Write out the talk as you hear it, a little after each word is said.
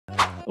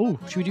Oh,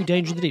 should we do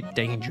danger in the deep?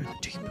 Danger in the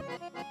deep.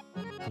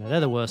 Yeah, they're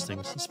the worst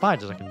things. The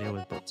spiders I can deal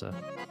with, but the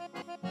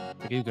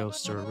goo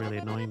ghosts are really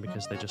annoying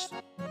because they just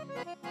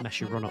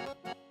mess your run up.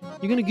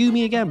 You're going to goo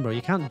me again, bro.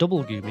 You can't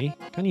double goo me,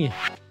 can you?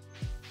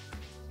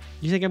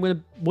 You think I'm going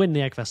to win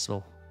the Egg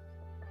Festival?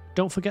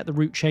 Don't forget the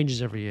route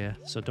changes every year,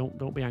 so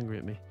don't be angry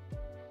at me.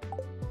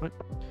 Right.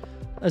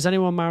 Has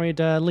anyone married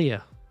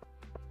Leah?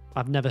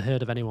 I've never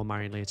heard of anyone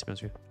marrying Leah, to be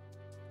honest with you.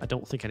 I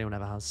don't think anyone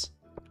ever has.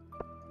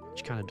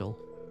 It's kind of dull.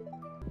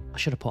 I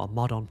should have put a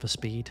mod on for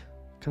speed.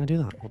 Can I do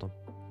that? Hold on.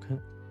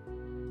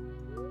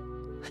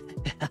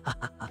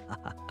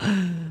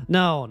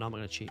 No, I'm not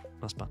going to cheat.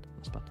 That's bad.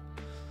 That's bad.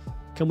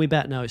 Can we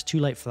bet? No, it's too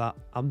late for that.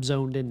 I'm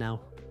zoned in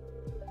now.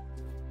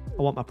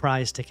 I want my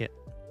prize ticket.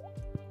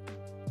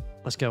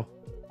 Let's go.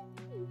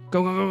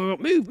 Go, go, go,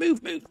 go. Move,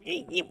 move, move.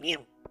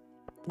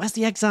 Where's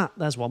the eggs at?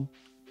 There's one.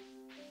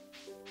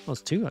 Oh,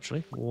 there's two,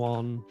 actually.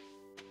 1,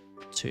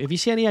 2. If you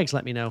see any eggs,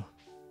 let me know.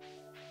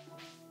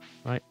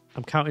 Right.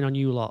 I'm counting on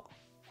you lot.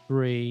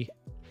 3.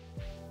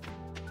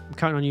 I'm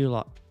counting on you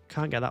lot.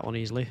 Can't get that one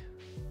easily.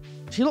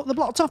 See, look, they're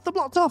blocked off. They're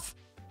blocked off.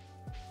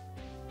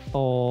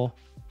 4.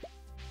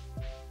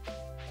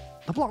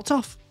 They're blocked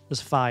off.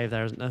 There's 5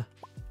 there, isn't there?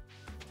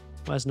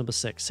 Where's number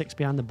 6? 6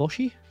 behind the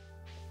bushy?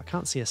 I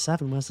can't see a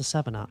 7. Where's the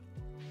 7 at?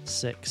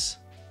 6.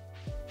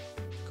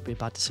 Could be a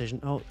bad decision.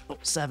 Oh,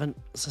 7.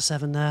 There's a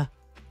 7 there.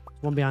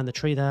 One behind the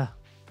tree there.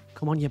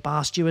 Come on, you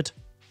bar steward.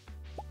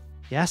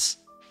 Yes.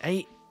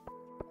 8.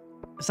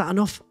 Is that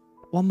enough?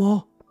 One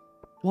more.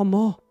 One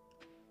more.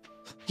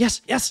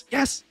 Yes, yes,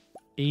 yes.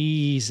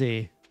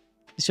 Easy.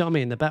 You see what I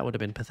mean? The bet would have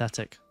been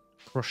pathetic.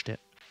 Crushed it.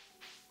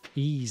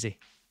 Easy.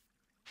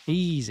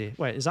 Easy.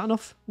 Wait, is that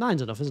enough?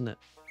 9's enough, isn't it?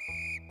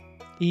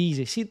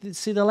 Easy. See,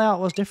 the layout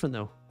was different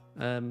though,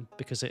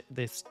 because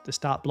they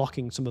start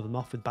blocking some of them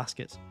off with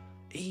baskets.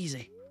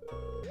 Easy.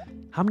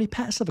 How many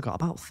pets have I got?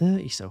 About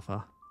 30 so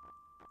far.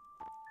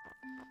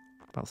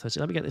 About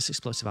 30. Let me get this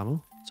explosive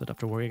ammo, so I don't have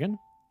to worry again.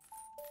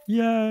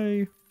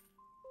 Yay!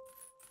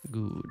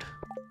 Good.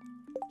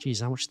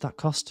 Jeez, how much did that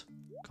cost?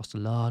 Cost a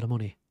lot of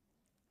money.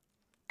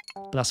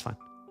 But that's fine.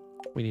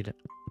 We need it.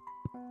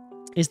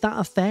 Is that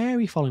a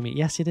fairy following me?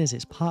 Yes, it is.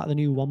 It's part of the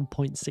new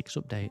 1.6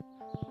 update.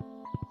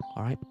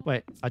 Alright.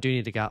 Wait, I do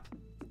need a gap.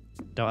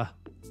 Don't I?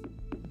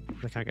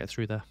 I can't get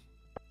through there.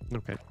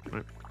 Okay,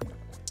 right.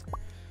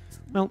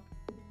 Well,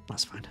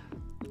 that's fine.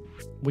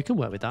 We can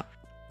work with that.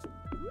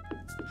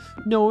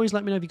 No worries,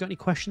 let me know if you've got any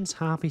questions.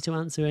 Happy to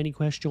answer any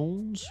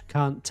questions.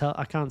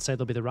 I can't say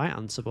they'll be the right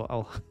answer, but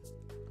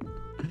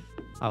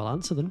I'll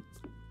answer them.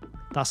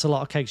 That's a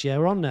lot of kegs. Yeah,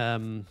 we're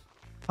on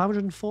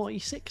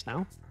 546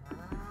 now.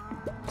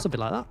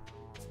 Something like that.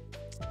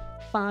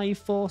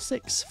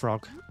 546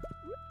 frog.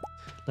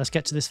 Let's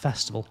get to this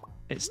festival.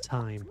 It's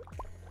time.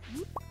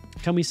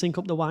 Can we sync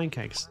up the wine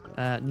kegs?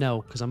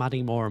 No, because I'm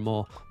adding more and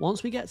more.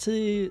 Once we get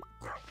to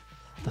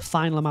the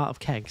final amount of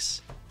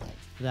kegs,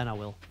 then I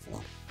will.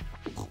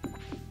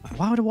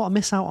 Why would I want to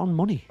miss out on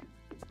money?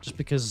 Just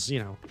because, you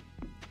know,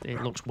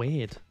 it looks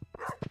weird.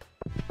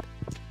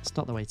 It's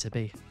not the way to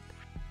be.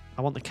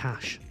 I want the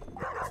cash.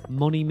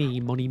 Money me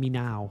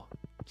now.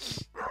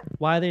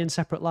 Why are they in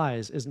separate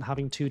lies? Isn't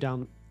having 2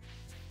 down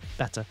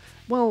better?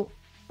 Well,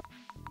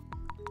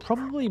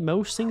 probably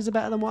most things are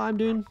better than what I'm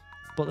doing.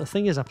 But the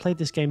thing is, I played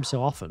this game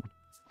so often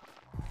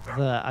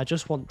that I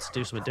just want to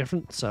do something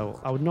different. So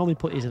I would normally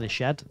put these in a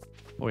shed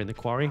or in the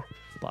quarry,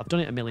 but I've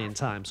done it a million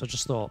times. So I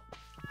just thought,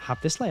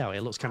 have this layout.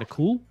 It looks kind of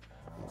cool.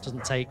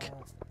 Doesn't take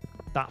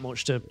that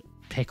much to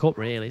pick up,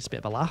 really. It's a bit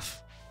of a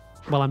laugh.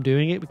 While I'm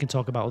doing it, we can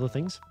talk about other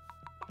things.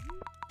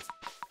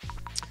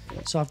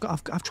 So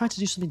I've tried to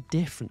do something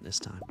different this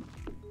time.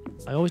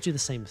 I always do the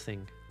same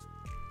thing.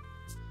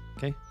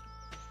 Okay.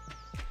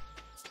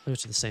 I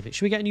always do the same thing.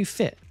 Should we get a new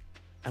fit?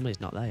 Emily's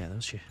not there yet,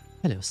 is she?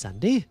 Hello,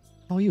 Sandy.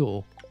 How are you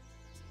all?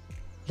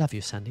 Love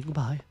you, Sandy.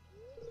 Goodbye.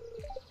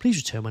 Please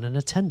return when an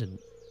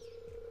attendant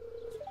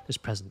is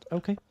present.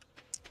 Okay.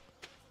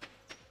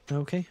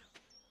 Okay.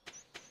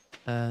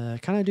 Can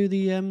I do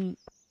the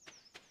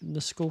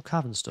Skull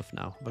Cavern stuff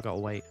now? I've got to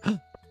wait.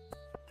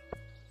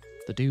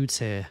 The dude's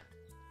here.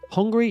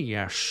 Hungry?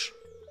 Yes.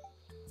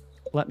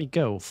 Let me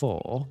go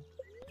for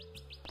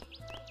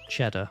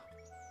cheddar.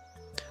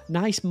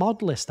 Nice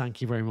mod list,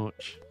 thank you very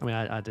much. I mean,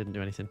 I didn't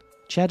do anything.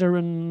 Cheddar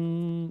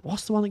and...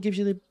 What's the one that gives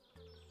you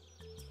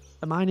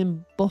the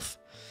mining buff?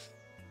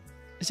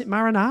 Is it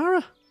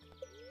marinara?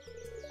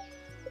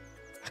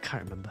 I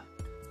can't remember.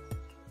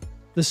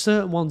 There's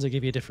certain ones that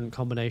give you a different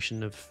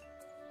combination of...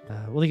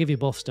 well, they give you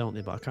buffs, don't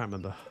they? But I can't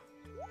remember.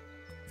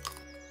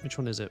 Which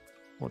one is it?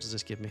 What does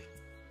this give me?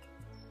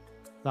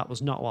 That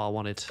was not what I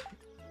wanted.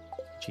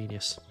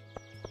 Genius.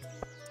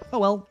 Oh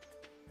well.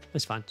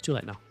 It's fine. Too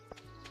late now.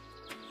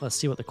 Let's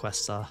see what the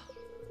quests are.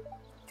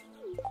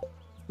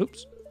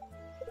 Oops.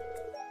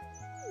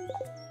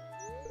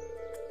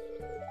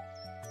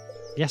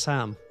 Yes, I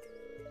am.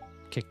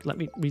 Okay, let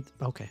me read.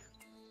 Okay.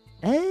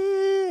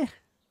 I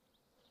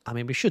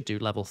mean, we should do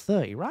level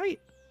 30, right?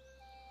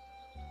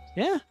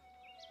 Yeah.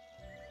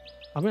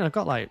 I mean, I've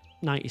got like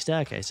 90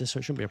 staircases, so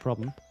it shouldn't be a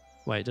problem.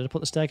 Wait, did I put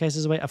the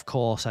staircases away? Of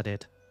course I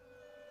did.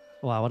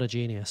 Wow, what a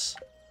genius.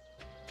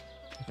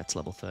 I get to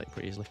level 30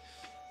 pretty easily.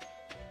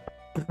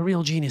 A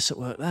real genius at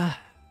work there.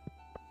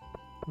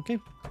 Okay.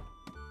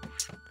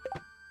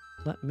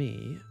 Let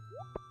me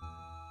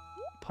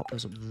pop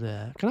those up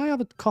there. Can I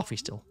have a coffee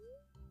still?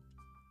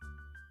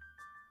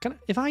 Can I,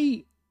 if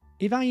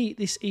I eat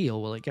this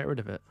eel, will it get rid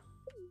of it?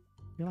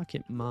 I feel like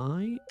it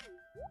might.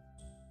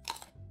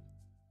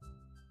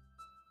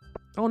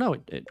 Oh no,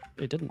 it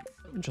didn't.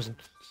 Interesting.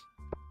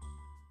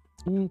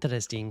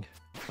 Interesting.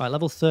 Right,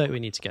 level 30 we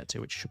need to get to,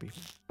 which should be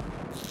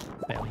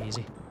fairly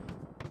easy.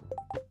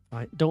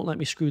 Right, don't let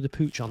me screw the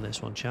pooch on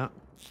this one, chat.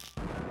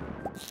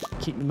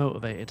 Keep me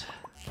motivated.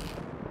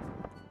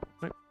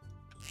 Right.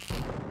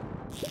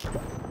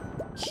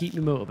 Keep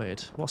me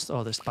motivated. What's the,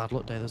 oh, this bad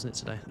luck day, doesn't it,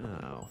 today?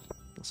 Oh,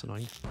 that's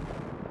annoying.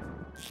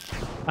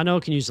 I know I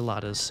can use the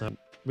ladders, so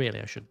really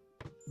I should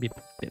be a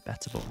bit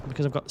better, but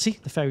because I've got... See,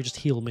 the fairy just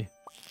healed me.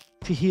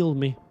 She healed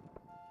me.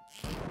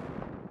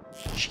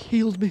 She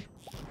healed me.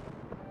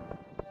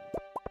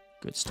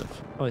 Good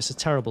stuff. Oh, it's a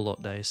terrible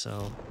luck day,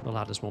 so the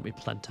ladders won't be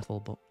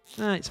plentiful, but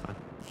it's fine.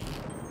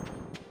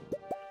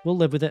 We'll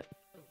live with it.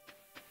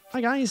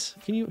 Hi, guys.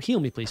 Can you heal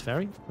me, please,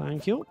 fairy?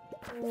 Thank you.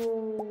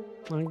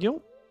 Thank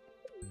you.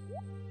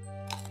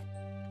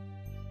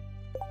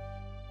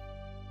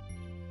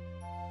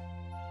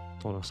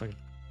 Hold on a second.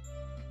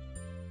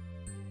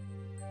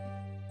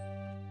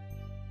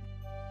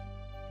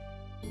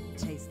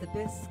 Taste the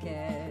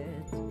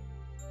biscuit.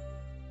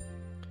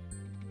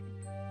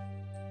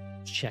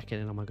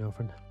 Checking in on my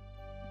girlfriend.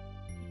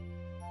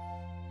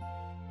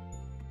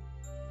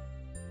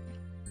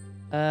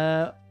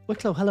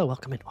 Wicklow, hello,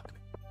 welcome in, welcome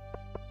in.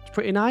 It's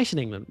pretty nice in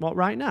England. What,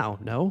 right now?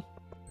 No.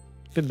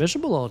 It's been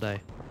miserable all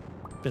day.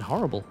 It's been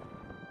horrible.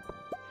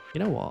 You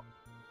know what?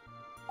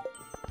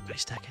 Got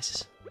these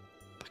staircases.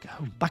 Back at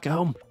home, back at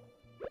home.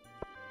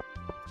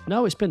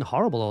 No, it's been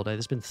horrible all day.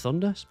 There's been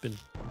thunder. It's been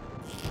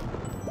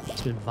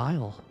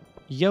vile.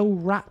 Yo,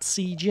 Rat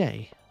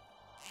CJ.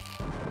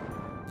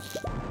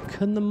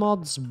 Can the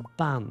mods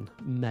ban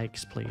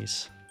Megs,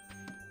 please?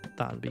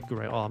 That would be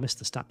great. Oh, I missed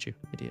the statue.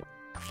 Idiot.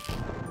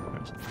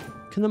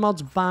 Can the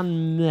mods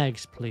ban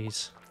Megs,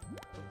 please?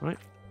 Right.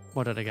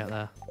 What did I get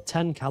there?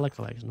 10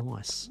 calico eggs.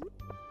 Nice.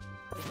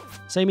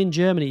 Same in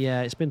Germany.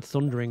 Yeah, it's been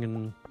thundering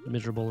and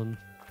miserable. And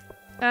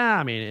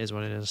I mean, it is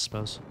what it is, I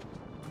suppose.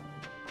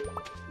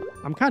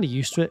 I'm kind of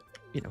used to it,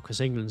 you know, because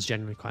England's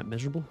generally quite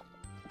miserable.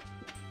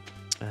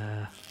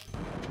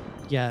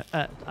 Yeah,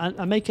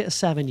 I make it a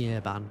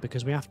 7-year ban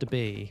because we have to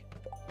be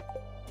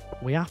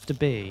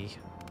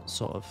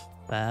sort of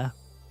fair.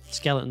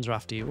 Skeletons are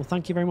after you. Well,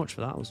 thank you very much for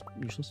that. That was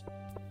useless.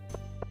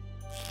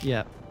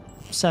 Yeah,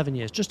 7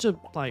 years. Just to,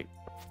 like,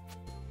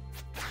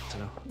 I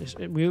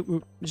don't know.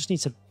 We just need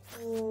to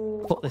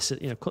put this,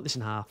 you know, cut this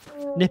in half.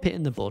 Nip it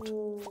in the bud.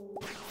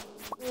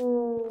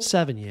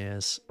 7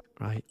 years,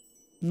 right?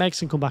 Megs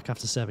can come back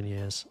after 7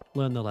 years.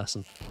 Learn the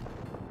lesson.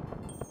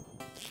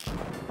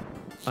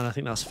 And I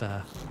think that's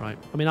fair, right?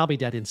 I mean, I'll be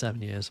dead in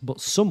 7 years,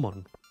 but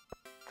someone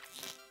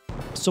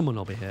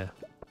will be here.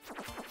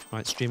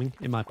 Right, streaming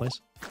in my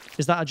place.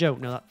 Is that a joke?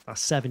 No, that's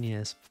 7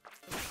 years.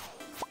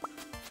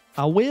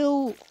 I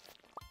will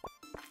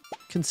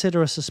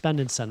consider a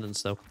suspended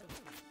sentence, though.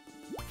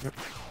 Yep.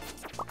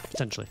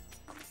 Potentially.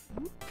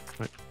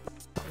 Right.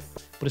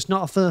 But it's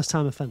not a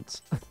first-time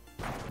offence.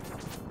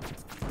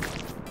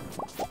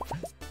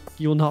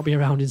 You will not be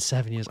around in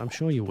 7 years. I'm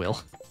sure you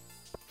will.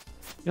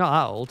 You're not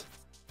that old.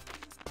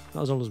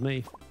 Not as old as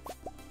me.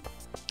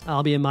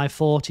 I'll be in my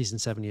 40s in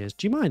 7 years.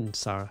 Do you mind,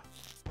 Sarah?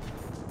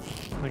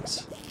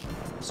 Thanks.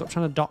 Stop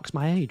trying to dox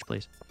my age,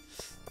 please.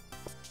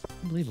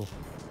 Unbelievable.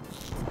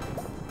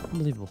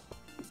 Unbelievable.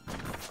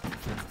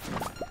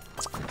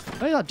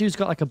 Hey, that dude's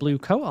got like a blue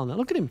coat on there.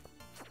 Look at him.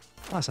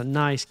 That's a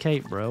nice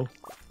cape, bro.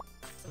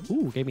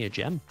 Ooh, gave me a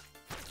gem.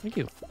 Thank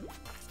you.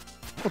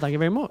 Well, thank you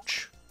very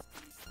much.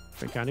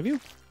 Very kind of you.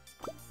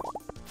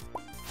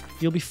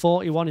 You'll be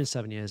 41 in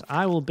 7 years.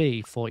 I will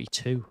be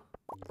 42.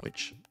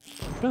 Which,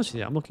 to be honest with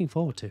you, I'm looking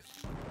forward to.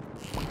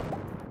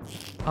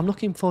 I'm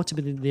looking forward to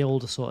being the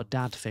older sort of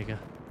dad figure.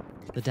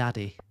 The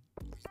daddy.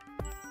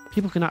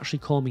 People can actually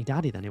call me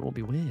daddy then, it won't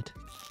be weird.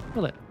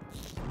 Will it?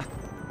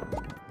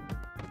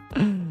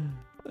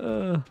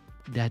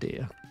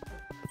 Daddy.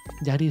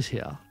 Daddy's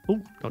here.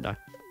 Oh, don't die.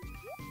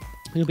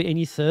 You'll be in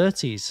your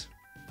 30s.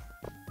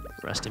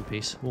 Rest in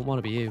peace. Won't want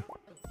to be you.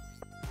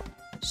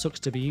 Sucks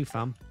to be you,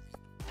 fam.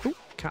 Oh,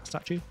 cat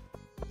statue.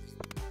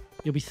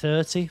 You'll be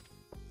 30.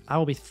 I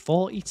will be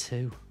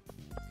 42.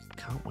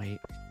 Can't wait.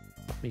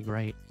 It'll be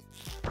great.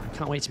 I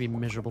can't wait to be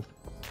miserable.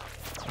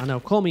 I know,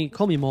 call me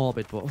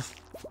morbid, but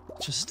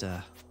just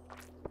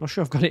not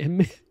sure I've got it in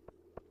me.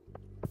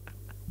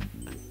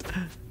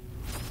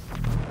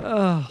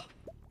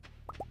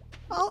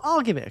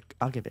 I'll give it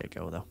a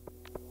go though.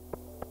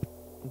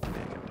 I'll give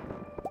it a go.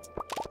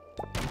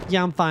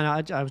 Yeah, I'm fine.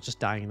 I was just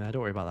dying there.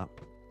 Don't worry about that.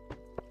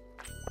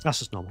 That's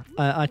just normal.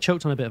 I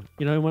choked on a bit of,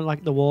 you know, when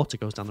like the water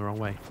goes down the wrong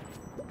way.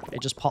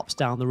 It just pops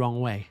down the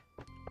wrong way.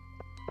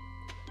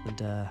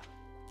 And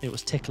it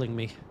was tickling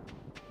me.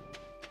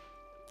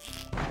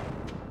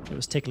 It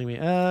was tickling me.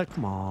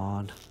 Come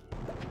on.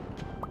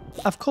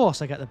 Of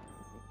course I get the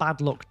bad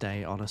luck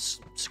day on a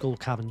Skull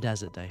Cavern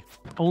Desert day.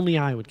 Only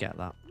I would get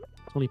that.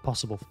 It's only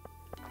possible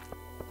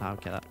I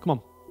would get that. Come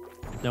on.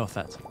 No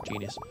effect.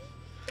 Genius.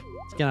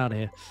 Let's get out of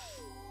here.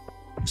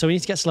 So we need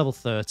to get to level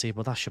 30,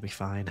 but that should be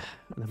fine.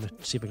 And then we'll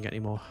see if we can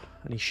get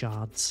any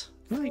shards.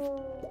 Right.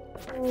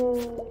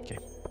 Okay.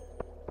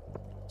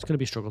 It's going to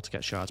be a struggle to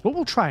get shards, but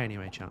we'll try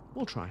anyway, chat.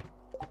 We'll try.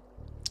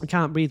 I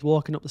can't breathe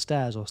walking up the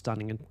stairs or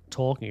standing and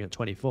talking at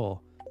 24.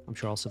 I'm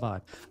sure I'll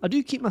survive. I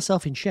do keep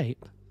myself in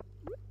shape,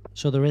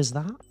 so there is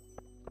that.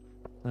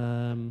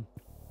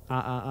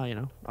 You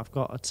know, I've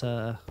got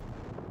to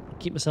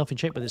keep myself in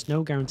shape, but there's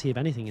no guarantee of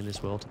anything in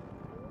this world,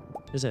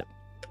 is it?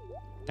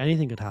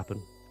 Anything could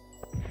happen,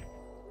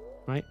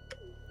 right?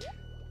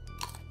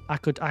 I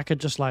could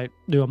just like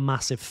do a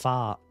massive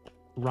fart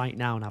right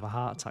now and have a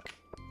heart attack.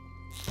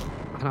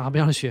 And I'll be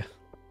honest with you,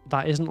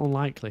 that isn't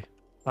unlikely.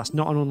 That's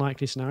not an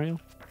unlikely scenario.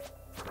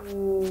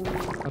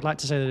 I'd like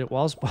to say that it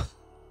was, but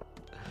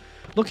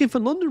looking for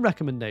London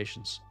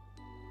recommendations.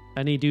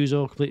 Any do's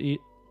or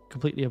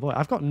completely avoid.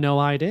 I've got no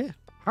idea.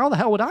 How the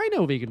hell would I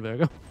know Vegan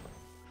Virgo?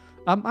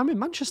 I'm in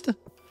Manchester.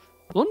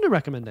 London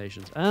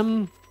recommendations.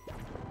 Well,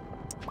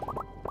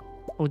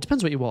 it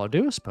depends what you want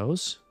to do, I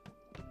suppose.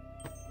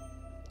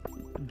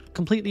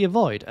 Completely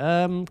avoid.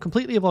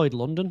 Completely avoid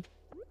London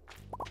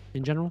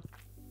in general,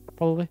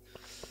 probably.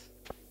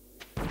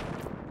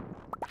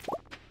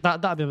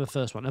 That'd be my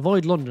first one.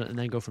 Avoid London and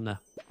then go from there.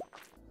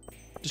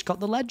 Just got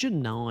the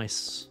legend.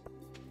 Nice.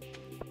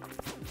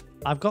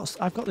 I've got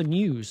the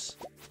news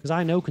because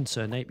I know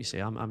Concerned Ape. You see,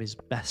 I'm his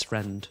best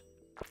friend.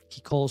 He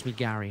calls me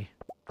Gary.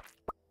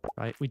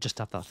 Right? We just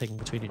have that thing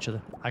between each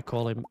other. I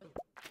call him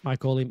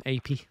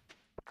Apey.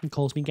 He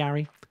calls me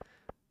Gary.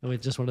 And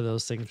it's just one of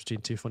those things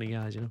between two funny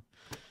guys, you know.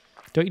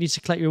 Don't you need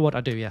to collect your reward?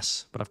 I do,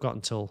 yes. But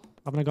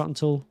haven't I got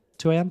until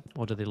 2 AM?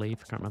 Or do they leave?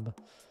 I can't remember.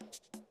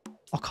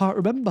 I can't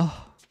remember.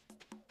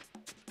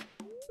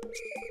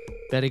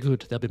 Very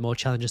good. There'll be more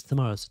challenges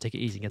tomorrow, so take it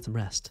easy and get some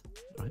rest.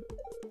 Right?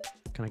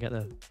 Can I get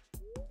the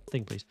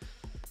thing, please?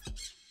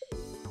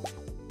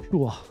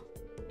 Sure.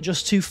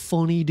 Just two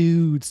funny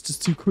dudes.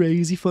 Just two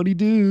crazy funny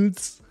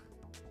dudes.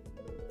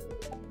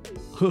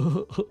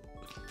 I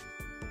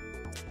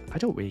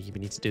don't really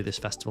even need to do this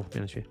festival, to be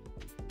honest with you.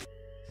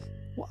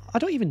 Well, I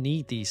don't even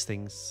need these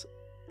things.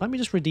 Let me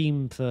just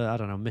redeem for, I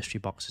don't know, mystery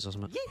boxes or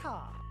something.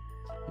 Yeehaw!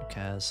 Who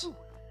cares? Ooh.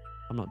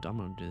 I'm not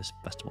going to do this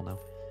festival now.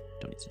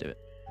 Don't need to do it.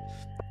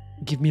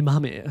 Give me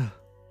mummy.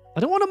 I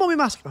don't want a mummy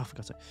mask. Oh, for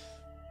God's sake.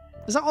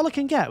 Is that all I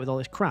can get with all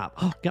this crap?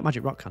 Oh, get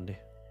magic rock candy.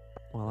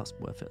 Well, that's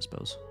worth it, I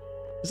suppose.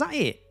 Is that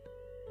it?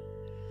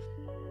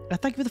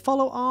 Thank you for the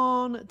follow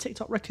on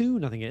TikTok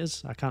Raccoon, I think it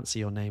is. I can't see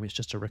your name. It's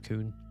just a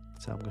raccoon.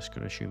 So I'm just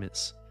going to assume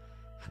it's...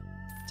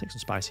 Take some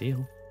spicy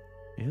eel.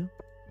 Yeah.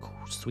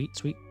 Ooh, sweet,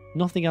 sweet.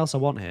 Nothing else I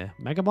want here.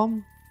 Mega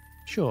Bomb?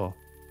 Sure.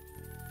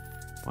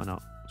 Why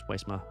not? Just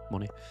waste my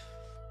money.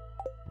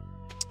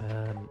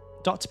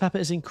 Dr. Pepper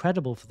is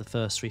incredible for the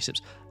first 3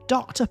 sips.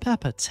 Dr.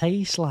 Pepper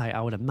tastes like,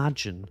 I would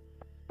imagine,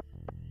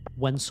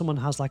 when someone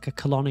has like a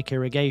colonic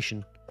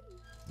irrigation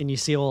and you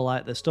see all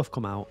like the stuff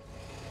come out.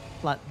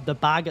 Like the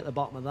bag at the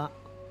bottom of that.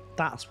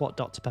 That's what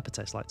Dr. Pepper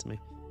tastes like to me.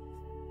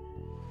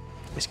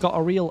 It's got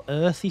a real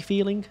earthy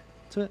feeling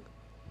to it.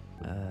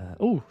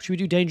 Oh, should we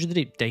do Danger in the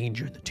Deep?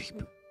 Danger in the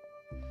Deep.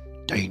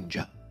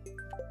 Danger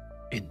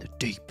in the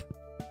Deep.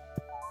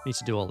 Need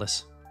to do all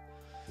this.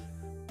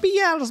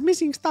 BL's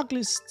missing stock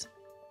list.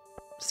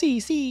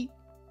 See.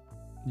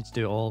 Need to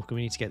do it all.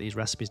 We need to get these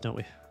recipes, don't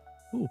we?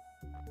 Ooh,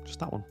 just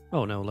that one.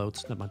 Oh no,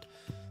 loads. Never mind.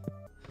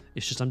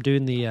 It's just I'm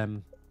doing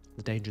the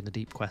Danger in the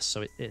Deep quest,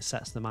 so it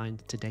sets the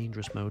mind to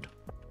dangerous mode.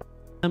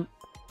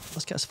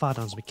 Let's get as far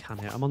down as we can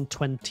here. I'm on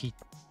 22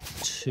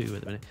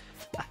 at the minute.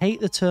 I hate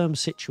the term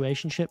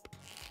situationship.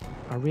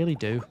 I really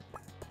do.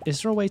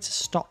 Is there a way to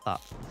stop that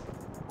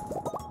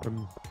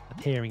from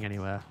appearing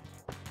anywhere?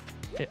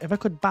 If I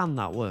could ban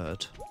that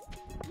word,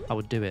 I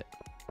would do it.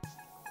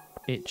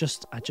 I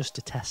just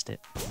detest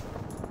it.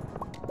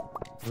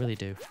 I really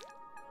do.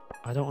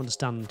 I don't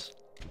understand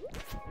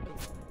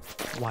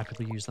why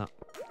people use that.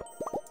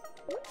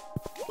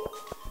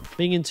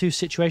 Being in 2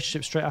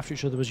 situationships straight after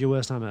each other was your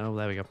worst nightmare. Oh,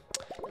 there we go.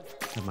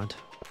 Never mind.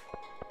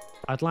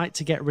 I'd like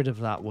to get rid of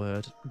that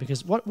word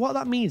because what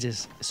that means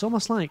is it's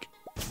almost like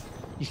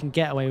you can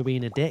get away with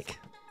being a dick.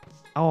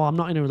 Oh, I'm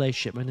not in a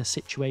relationship. I'm in a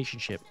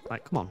situationship.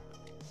 Like, come on.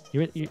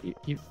 You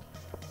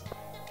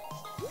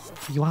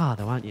are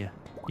though, aren't you?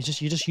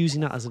 You're just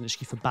using that as an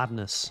excuse for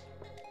badness,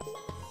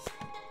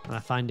 and I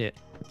find it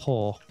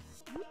poor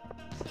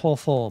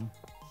form.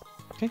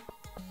 Okay.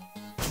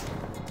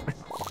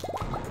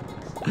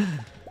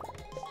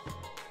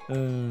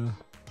 I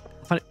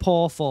find it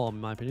poor form,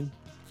 in my opinion.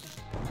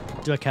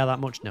 Do I care that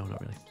much? No,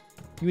 not really.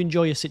 You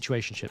enjoy your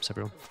situationships,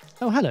 everyone.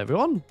 Oh, hello,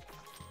 everyone.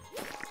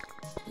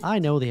 I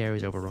know the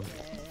area's overrun.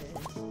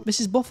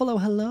 Mrs. Buffalo,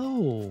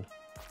 hello.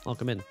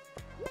 Welcome in.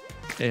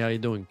 Hey, how you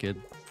doing,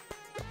 kid?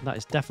 That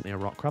is definitely a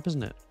rock crab,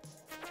 isn't it?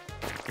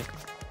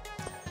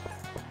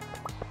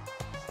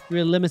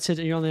 You're limited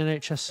and you're on the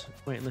NHS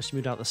waiting list. You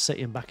moved out the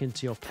city and back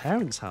into your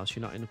parents' house.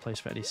 You're not in a place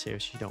for any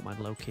serious. You don't mind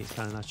low-key. It's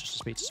kind of nice just to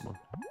speak to someone.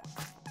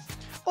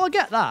 Oh, I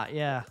get that,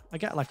 yeah. I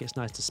get like it's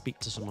nice to speak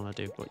to someone, I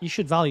do. But you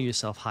should value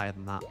yourself higher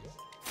than that.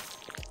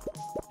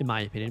 In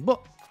my opinion.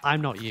 But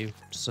I'm not you.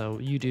 So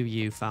you do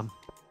you, fam.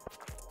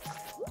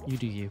 You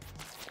do you.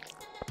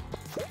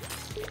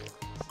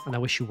 And I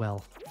wish you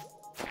well.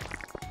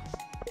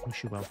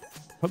 Wish you well.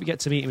 Hope you get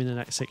to meet him in the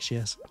next 6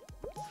 years.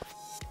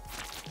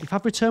 You've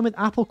had return with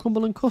apple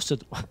crumble and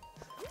custard. Are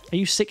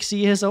you 60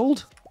 years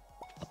old?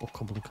 Apple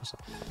crumble and custard.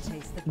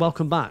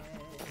 Welcome back.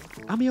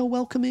 Amio,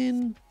 welcome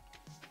in.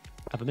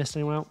 Have I missed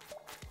anyone out?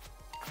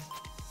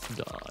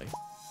 Die.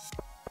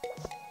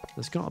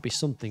 There's got to be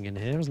something in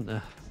here, isn't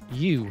there?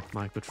 You,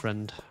 my good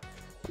friend.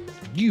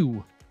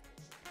 You.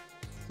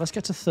 Let's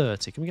get to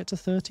 30. Can we get to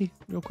 30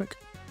 real quick?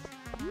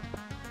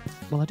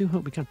 Well, I do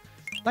hope we can.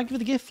 Thank you for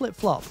the gift, Flip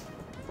Flop.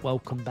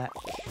 Welcome back.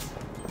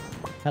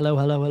 Hello,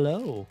 hello,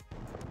 hello.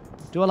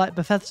 Do I like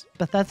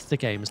Bethesda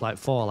games like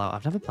Fallout?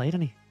 I've never played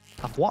any.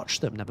 I've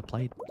watched them, never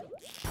played.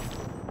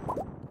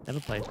 Never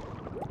played.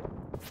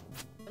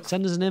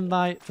 Send us an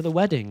invite for the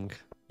wedding.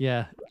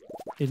 Yeah,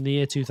 in the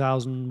year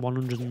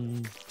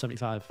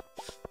 2175.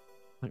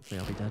 Thankfully,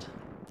 I'll be dead.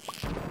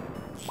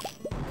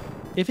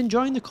 If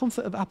enjoying the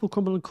comfort of apple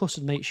crumble and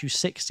custard makes you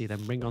 60,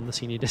 then bring on the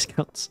senior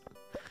discounts.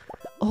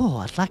 Oh,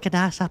 I'd like a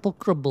nice apple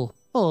crumble.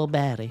 Oh,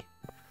 Mary.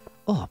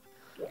 Oh,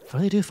 I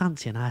really do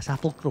fancy a nice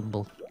apple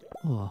crumble.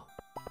 Oh.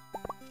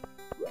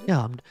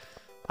 Yeah,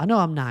 I know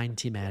I'm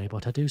 90, Mary,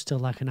 but I do still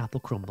like an apple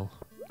crumble.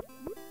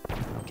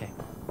 Okay.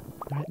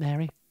 All right,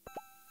 Mary.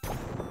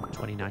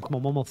 29. Come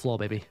on, one more floor,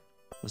 baby.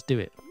 Let's do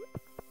it.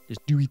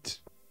 Just do it.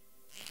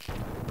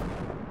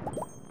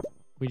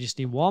 We just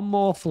need one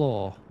more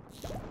floor.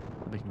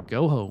 And we can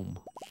go home.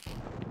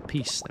 In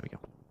peace. There we go.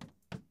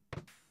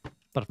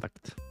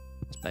 Perfect.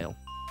 Let's bail.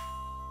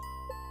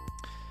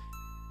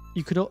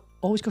 You could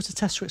always go to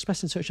Tesco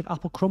Express in search of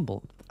apple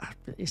crumble.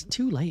 It's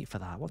too late for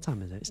that. What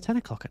time is it? It's 10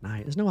 o'clock at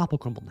night. There's no apple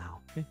crumble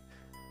now. Okay?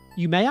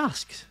 You may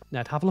ask,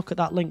 Ned, have a look at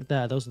that link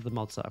there. Those are the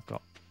mods that I've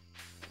got.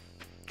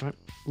 All right.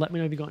 Let me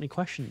know if you've got any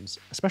questions,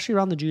 especially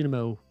around the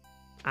Junimo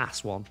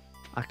ass one.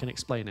 I can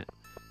explain it.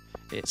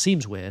 It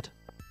seems weird,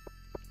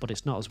 but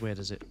it's not as weird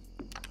as it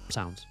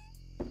sounds.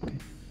 Okay.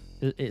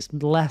 It's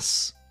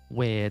less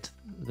weird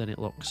than it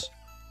looks.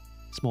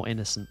 It's more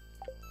innocent.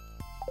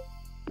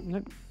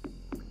 Nope.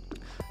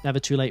 Never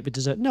too late for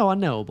dessert. No, I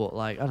know, but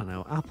like I don't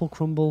know, apple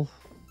crumble.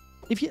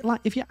 If you're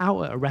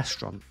out at a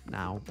restaurant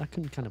now, I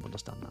can kind of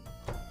understand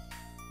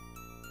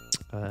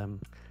that.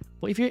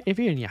 But if you're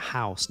in your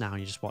house now and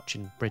you're just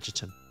watching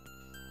Bridgerton,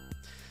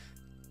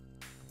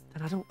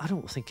 then I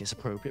don't think it's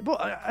appropriate.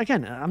 But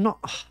again, I'm not.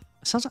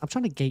 It sounds like I'm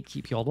trying to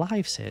gatekeep your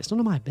lives here. It's none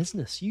of my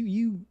business.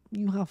 You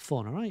have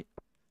fun, all right?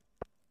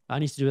 I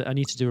need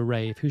to do a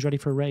rave. Who's ready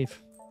for a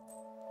rave?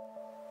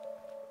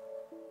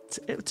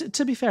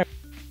 To be fair.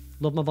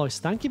 Love my voice.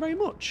 Thank you very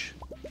much.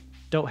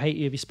 Don't hate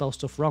you if you spell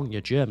stuff wrong.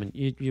 You're German.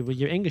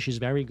 Your English is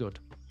very good.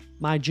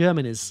 My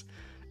German is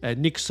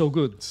nicht so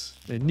good.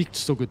 Nicht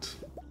so good.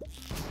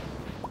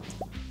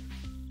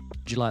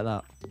 Did you like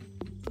that?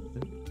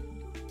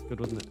 Good,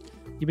 wasn't it?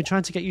 You've been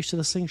trying to get used to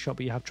the slingshot,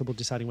 but you have trouble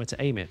deciding where to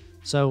aim it.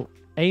 So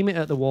aim it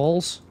at the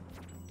walls,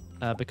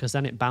 because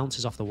then it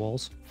bounces off the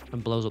walls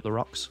and blows up the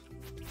rocks.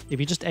 If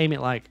you just aim it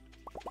like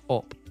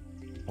up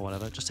or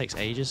whatever, it just takes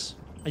ages.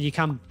 And you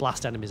can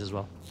blast enemies as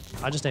well.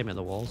 I just aim at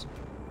the walls.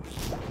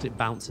 It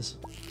bounces.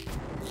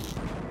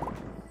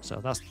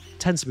 So that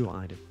tends to be what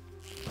I do.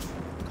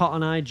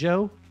 Cotton Eye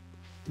Joe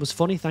was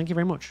funny. Thank you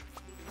very much.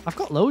 I've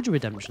got loads of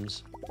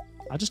redemptions.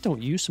 I just don't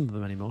use some of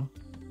them anymore.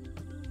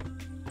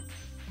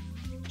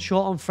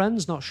 Short on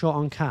friends, not short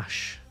on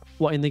cash.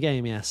 What, in the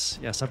game? Yes.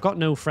 Yes, I've got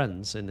no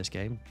friends in this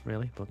game,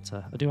 really. But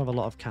I do have a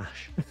lot of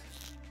cash.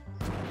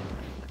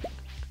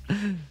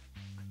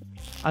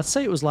 I'd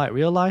say it was like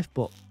real life,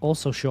 but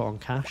also short on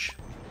cash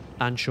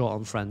and short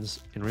on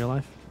friends in real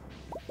life.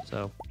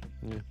 So,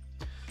 yeah.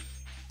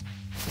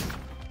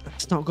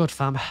 It's not good,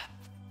 fam.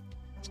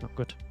 It's not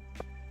good.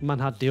 Man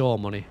had Dior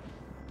money.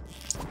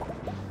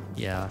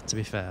 Yeah, to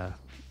be fair.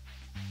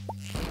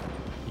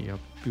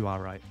 You are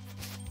right.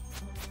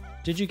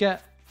 Did you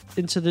get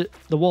into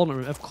the walnut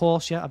room? Of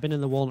course, yeah. I've been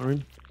in the walnut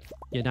room.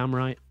 You're damn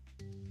right.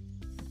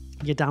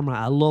 You're damn right.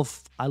 I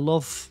love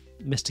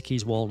Mr.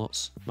 Key's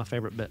walnuts. My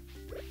favourite bit.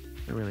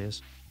 It really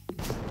is.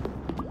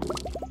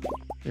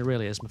 It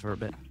really is my favourite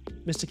bit.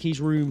 Mr. Key's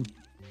room.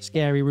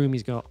 Scary room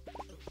he's got.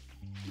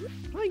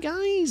 Hi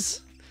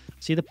guys!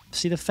 See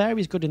the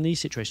fairy's good in these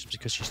situations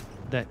because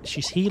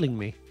she's healing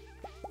me.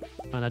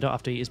 And I don't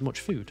have to eat as much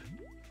food.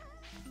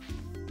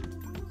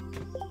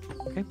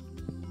 Okay.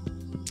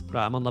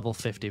 Right, I'm on level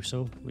 50,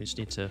 so we just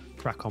need to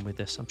crack on with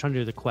this. I'm trying to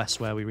do the quest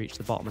where we reach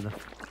the bottom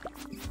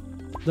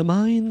of the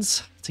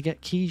mines to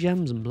get key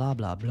gems and blah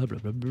blah blah blah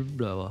blah blah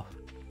blah.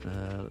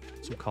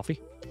 Some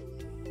coffee.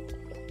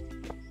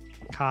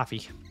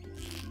 Coffee.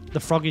 The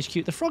frog is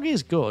cute. The frog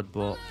is good,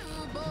 but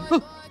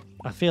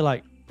I feel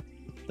like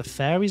the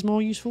fairy's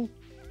more useful.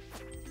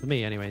 For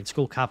me, anyway, in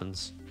school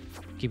cabins.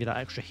 Give you that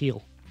extra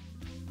heal.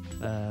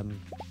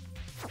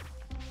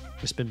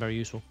 It's been very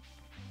useful.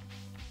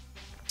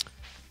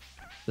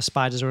 The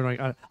spiders are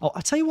annoying. Oh,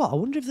 I tell you what. I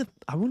wonder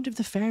if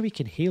the fairy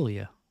can heal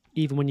you,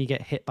 even when you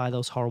get hit by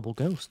those horrible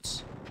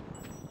ghosts.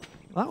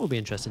 That would be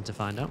interesting to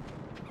find out.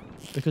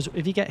 Because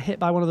if you get hit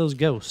by one of those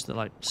ghosts that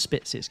like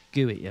spits its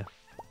goo at you,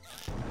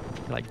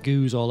 like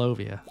goos all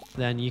over you,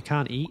 then you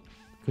can't eat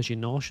because you're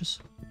nauseous.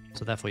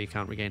 So therefore you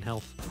can't regain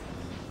health.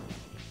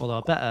 Although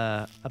I bet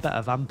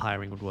a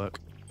vampiring would work.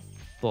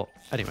 But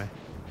anyway,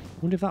 I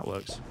wonder if that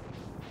works.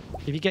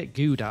 If you get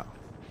gooed at,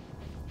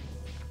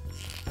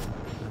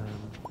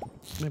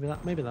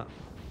 maybe that.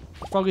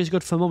 Frog is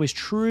good for mummies.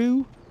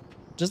 True.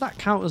 Does that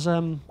count as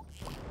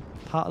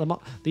part of the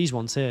these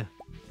ones here?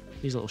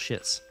 These little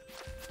shits.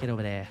 Get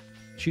over there.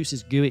 Shoots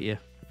his goo at you.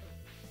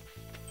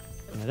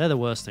 Yeah, they're the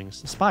worst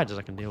things. The spiders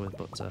I can deal with,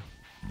 but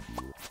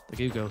the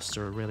goo ghosts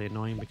are really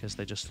annoying because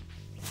they just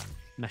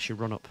mess your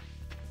run up.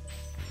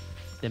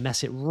 They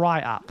mess it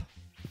right up.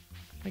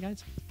 Hey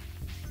guys.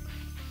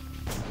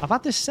 I've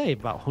had this save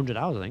about 100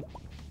 hours,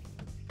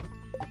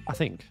 I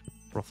think.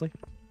 Roughly.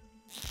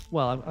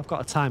 Well, I've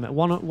got a time at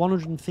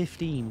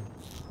 115.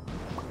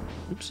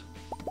 Oops.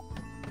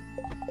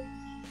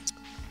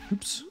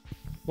 Oops.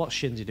 What's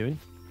Shinzy doing?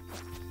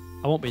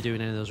 I won't be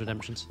doing any of those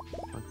redemptions.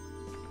 Fine.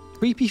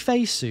 Creepy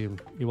face zoom.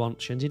 You want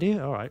Shinzy, do you?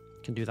 Alright,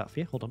 can do that for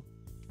you. Hold on.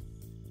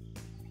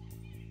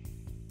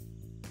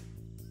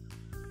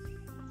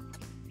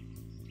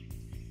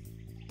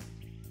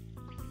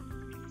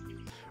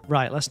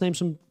 Right, let's name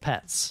some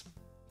pets.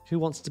 Who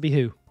wants to be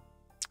who?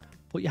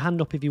 Put your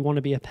hand up if you want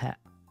to be a pet.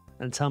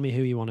 And tell me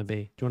who you want to be.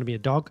 Do you want to be a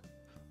dog?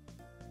 Do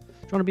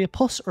you want to be a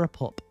puss or a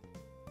pup?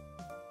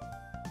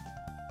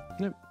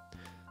 Nope.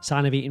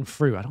 Sign of eating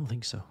fruit? I don't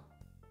think so.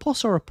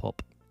 Puss or a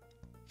pup?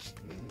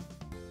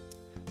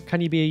 Can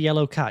you be a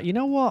yellow cat? You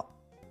know what?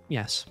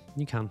 Yes,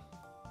 you can.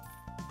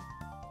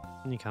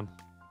 You can.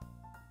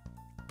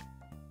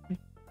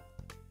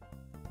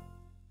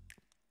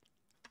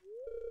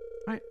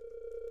 Right.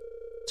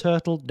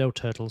 Turtle? No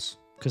turtles.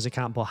 Because they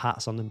can't put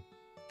hats on them.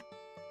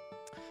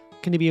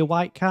 Can you be a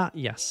white cat?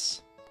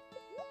 Yes.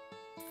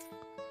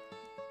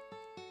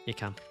 You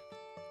can.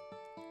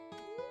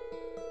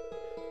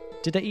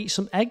 Did I eat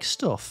some egg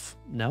stuff?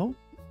 No.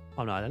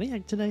 I've not had any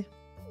egg today.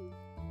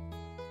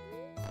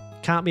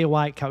 Can't be a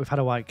white cat. We've had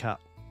a white cat.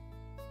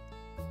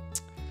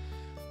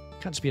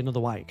 Can't just be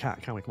another white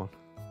cat, can we? Come on.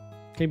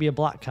 Can you be a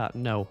black cat?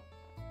 No.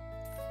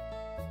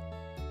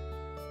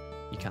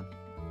 You can.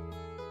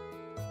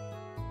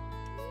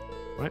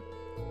 Right.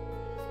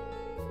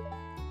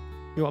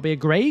 You want to be a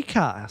grey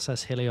cat,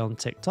 says Hilly on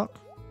TikTok.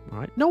 All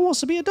right. No one wants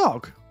to be a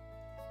dog.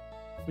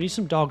 We need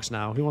some dogs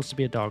now. Who wants to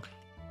be a dog?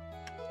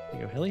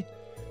 There you go, Hilly.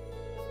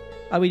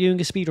 Are we doing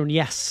a speedrun?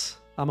 Yes.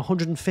 I'm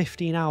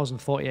 115 hours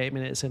and 48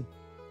 minutes in.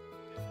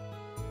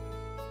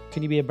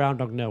 Can you be a brown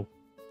dog? No.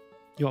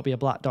 You want to be a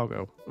black dog?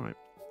 Oh, all right.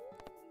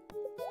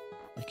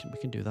 We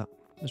can do that.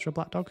 Is there a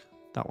black dog?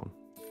 That one.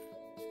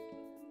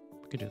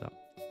 We can do that.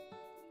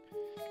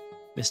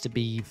 Mr.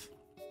 Beeve.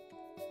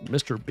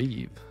 Mr.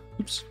 Beeve.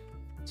 Oops.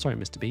 Sorry,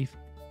 Mr. Beef.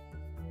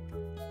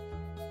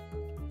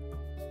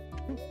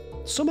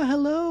 Summer,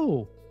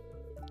 hello.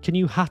 Can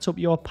you hat up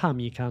your Pam?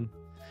 You can.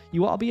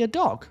 You want to be a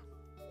dog?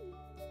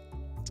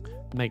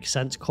 Makes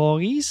sense,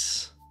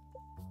 corgis.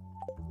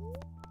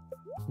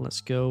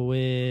 Let's go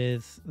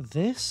with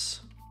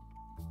this.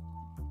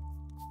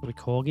 Are we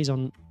corgis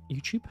on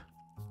YouTube?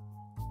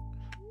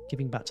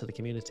 Giving back to the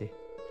community.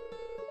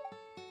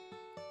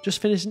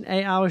 Just finished an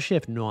 8-hour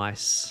shift.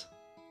 Nice.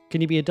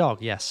 Can you be a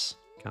dog? Yes.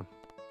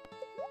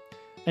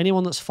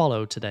 Anyone that's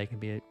followed today can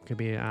be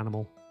an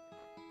animal,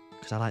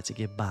 because I like to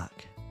give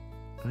back,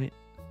 right?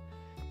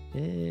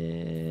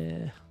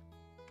 Yeah.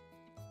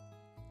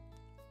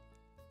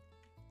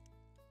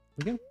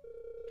 We go.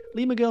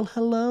 Lima girl,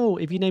 hello.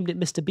 If you named it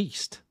Mr.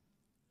 Beast,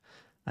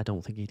 I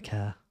don't think he'd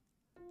care.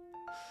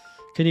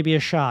 Can you be a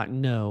shark?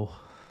 No.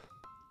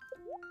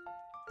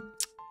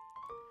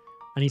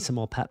 I need some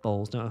more pet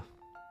balls, don't I?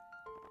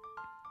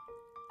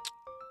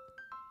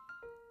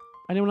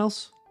 Anyone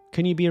else?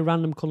 Can you be a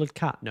random coloured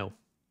cat? No.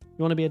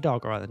 You want to be a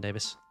dog? All right then,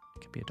 Davis.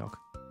 You can be a dog.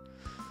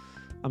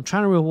 I'm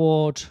trying to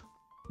reward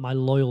my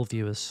loyal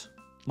viewers.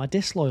 My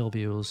disloyal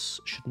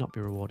viewers should not be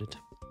rewarded.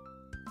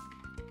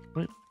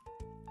 Right?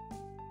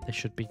 They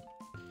should be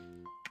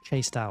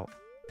chased out.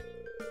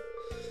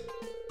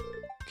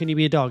 Can you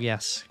be a dog?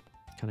 Yes.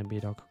 Can I be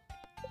a dog?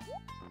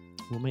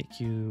 We'll make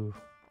you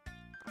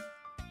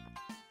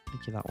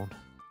that one.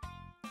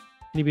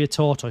 Can you be a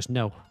tortoise?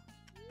 No.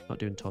 Not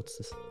doing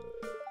tortoises.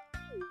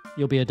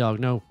 You'll be a dog.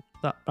 No.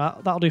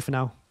 That'll do for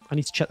now. I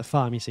need to check the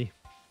farm, you see.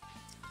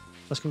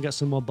 Let's go get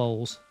some more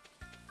bowls.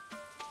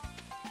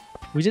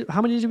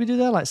 How many did we do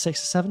there? Like 6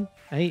 or 7?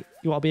 8?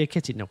 You want to be a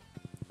kitty? No.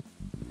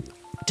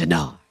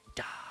 Denied.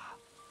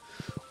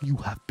 You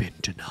have been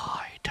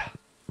denied.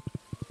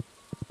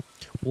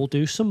 We'll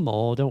do some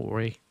more, don't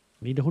worry.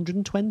 I need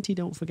 120,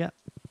 don't forget.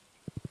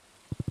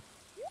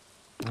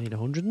 I need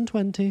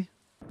 120.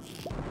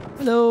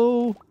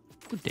 Hello.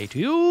 Good day to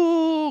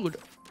you.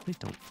 Please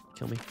don't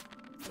kill me.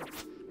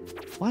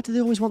 Why do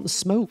they always want the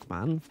smoke,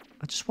 man?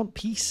 I just want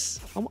peace.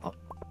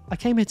 I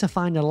came here to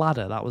find a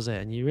ladder, that was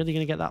it. And you're really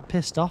going to get that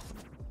pissed off?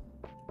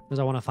 Because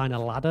I want to find a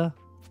ladder?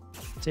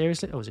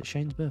 Seriously? Oh, is it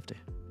Shane's birthday?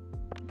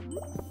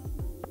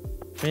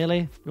 Really?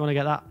 You want to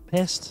get that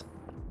pissed?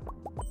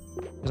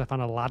 Because I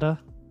found a ladder?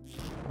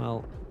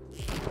 Well,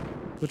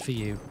 good for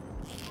you.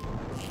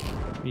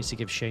 We need to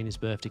give Shane his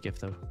birthday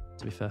gift, though,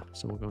 to be fair.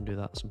 So we'll go and do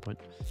that at some point.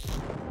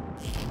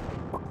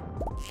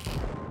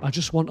 I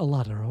just want a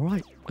ladder,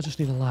 alright? I just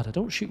need a ladder.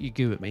 Don't shoot your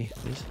goo at me,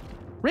 please.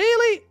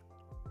 Really?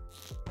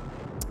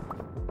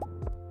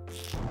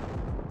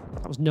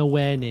 That was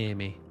nowhere near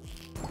me.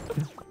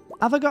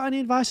 Have I got any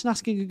advice on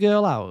asking a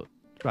girl out?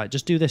 Right,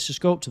 just do this. Just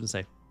go up to them and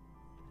say,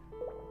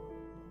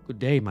 "Good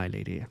day, my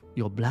lady.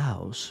 Your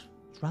blouse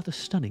is rather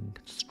stunning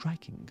and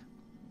striking.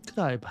 Could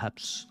I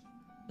perhaps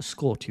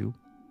escort you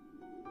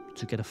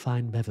to get a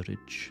fine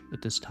beverage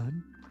at this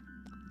time?"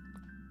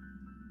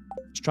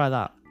 Let's try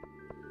that.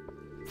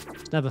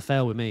 It's never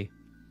failed with me.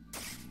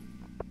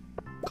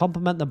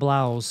 Compliment the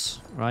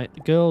blouse, right? The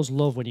girls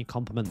love when you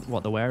compliment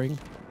what they're wearing.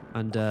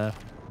 And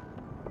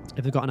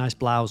if they've got a nice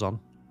blouse on,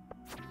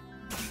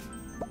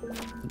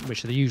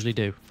 which they usually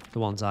do, the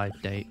ones I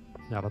date,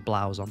 they have a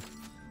blouse on.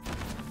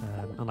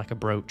 And like a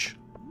brooch.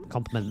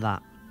 Compliment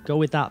that. Go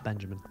with that,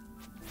 Benjamin.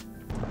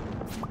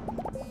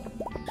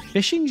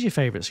 Fishing's your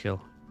favourite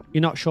skill.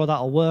 You're not sure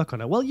that'll work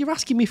on it. Well, you're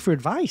asking me for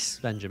advice,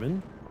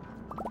 Benjamin.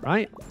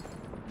 Right?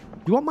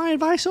 You want my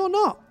advice or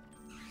not?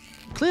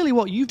 Clearly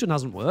what you've done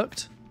hasn't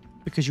worked.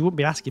 Because you wouldn't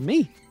be asking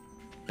me.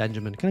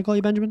 Benjamin. Can I call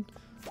you Benjamin?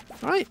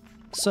 Right.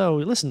 So,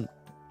 listen.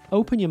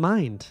 Open your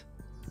mind.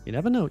 You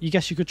never know. You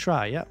guess you could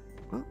try, yeah?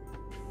 Well.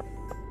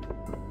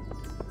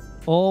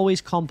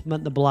 Always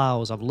compliment the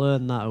blouse. I've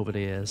learned that over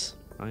the years.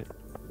 Right?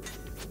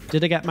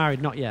 Did I get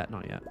married? Not yet.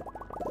 Not yet.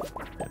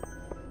 Yeah.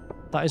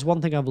 That is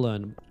one thing I've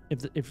learned.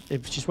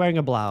 If she's wearing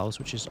a blouse,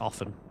 which is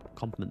often,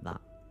 compliment that.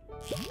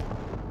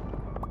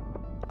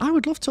 I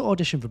would love to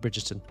audition for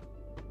Bridgerton.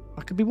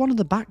 I could be one of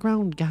the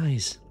background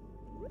guys.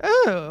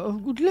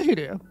 Oh, good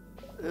lady.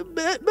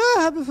 May I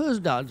have a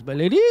first dance, my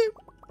lady?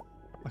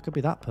 I could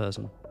be that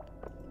person.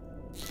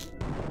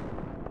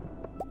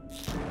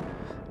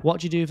 What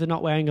do you do if they're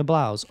not wearing a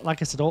blouse?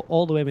 Like I said,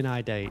 all the women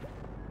I date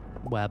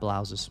wear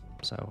blouses,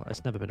 so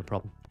it's never been a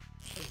problem.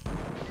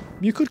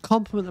 You could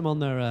compliment them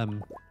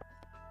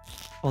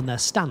on their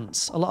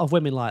stance. A lot of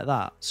women like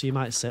that. So you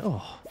might say,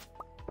 "Oh,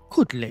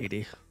 good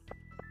lady.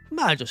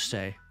 May I just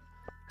say,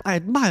 I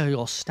admire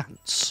your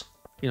stance."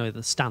 You know,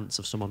 the stance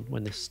of someone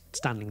when they're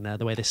standing there,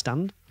 the way they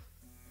stand.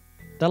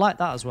 They're like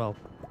that as well.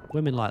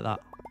 Women like that.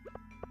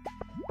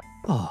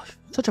 "Oh,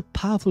 such a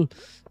powerful,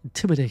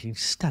 intimidating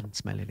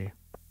stance, my lady."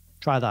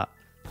 Try that.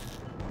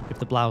 If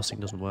the blouse thing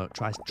doesn't work,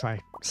 try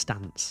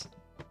stance.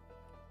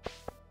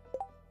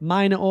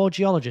 Miner or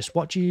geologist,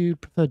 what do you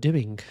prefer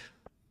doing?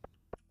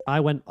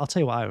 I'll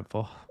tell you what I went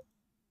for.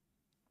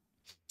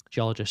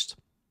 Geologist.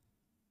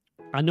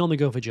 I normally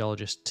go for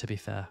geologist, to be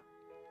fair.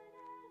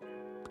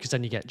 Because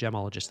then you get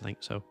gemologist, I think,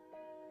 so.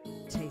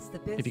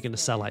 If you're going to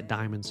sell, like,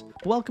 diamonds.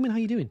 Welcome in, how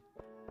you doing?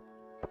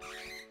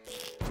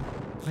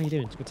 How you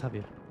doing? It's good to have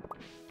you.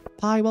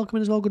 Hi, welcome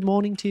in as well. Good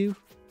morning to you.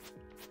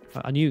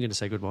 I knew you were going to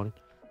say good morning.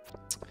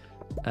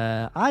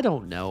 I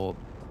don't know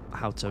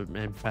how to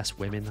impress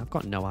women. I've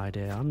got no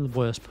idea. I'm the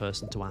worst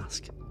person to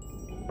ask.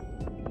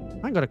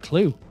 I ain't got a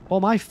clue. All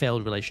my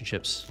failed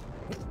relationships.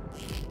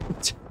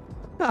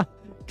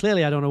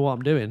 Clearly, I don't know what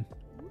I'm doing.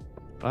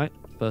 Right?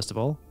 First of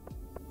all.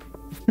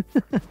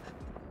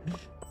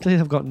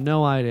 Clearly, I've got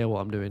no idea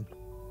what I'm doing.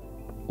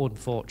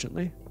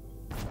 Unfortunately.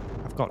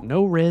 I've got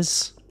no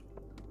riz.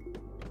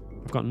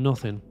 I've got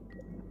nothing.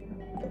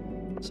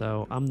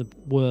 So, I'm the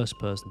worst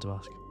person to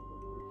ask.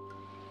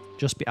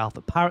 Just be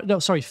alpha. Parrot. No,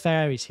 sorry,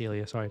 fairies heal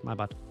you. Sorry, my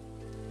bad.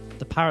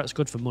 The parrot's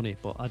good for money,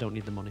 but I don't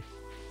need the money.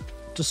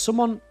 Does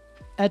someone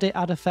add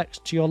effects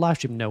to your live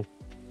stream? No.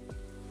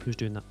 Who's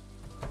doing that?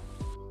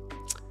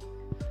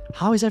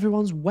 How is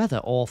everyone's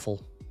weather?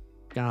 Awful.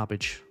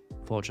 Garbage,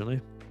 fortunately.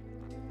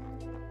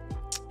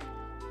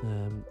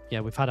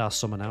 Yeah, we've had our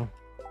summer now.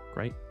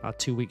 Great. Our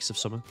 2 weeks of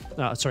summer.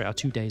 Sorry, our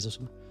 2 days of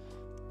summer.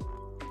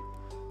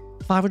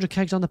 500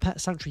 kegs on the pet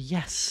sanctuary.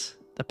 Yes.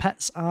 The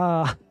pets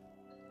are...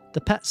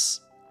 The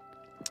pets...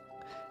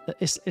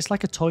 It's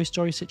like a Toy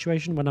Story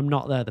situation. When I'm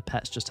not there, the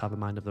pets just have a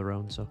mind of their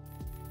own, so...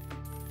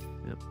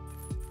 Yep.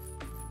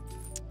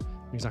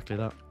 Exactly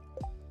that.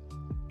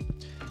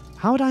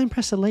 How would I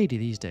impress a lady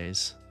these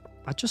days?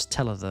 I'd just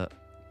tell her that...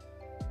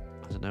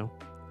 I don't know.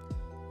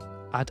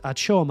 I'd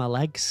show her my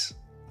legs.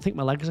 I think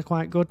my legs are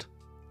quite good.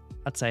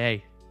 I'd say,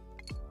 "Hey,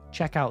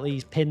 check out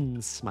these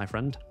pins, my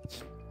friend."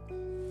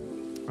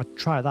 I'd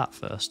try that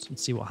first and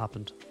see what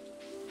happened.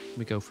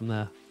 We go from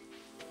there.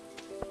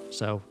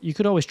 So you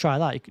could always try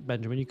that,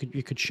 Benjamin. You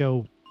could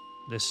show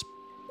this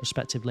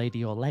prospective lady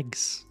your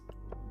legs,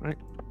 right?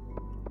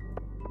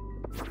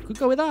 Could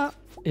go with that.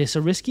 It's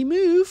a risky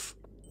move.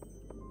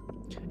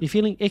 You're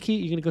feeling icky?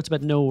 You're gonna go to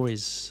bed? No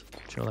worries.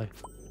 Surely.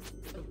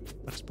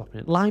 Let's pop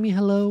in. Limey,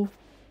 hello.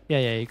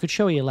 Yeah. You could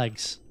show her your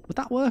legs. Would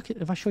that work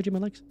if I showed you my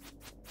legs?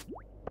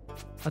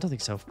 I don't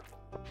think so.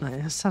 Like,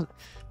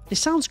 it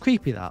sounds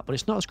creepy, that, but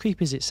it's not as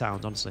creepy as it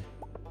sounds, honestly.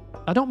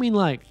 I don't mean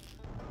like,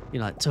 you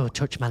know, like, to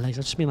touch my legs.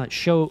 I just mean like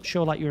show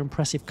like your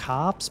impressive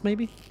calves,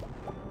 maybe.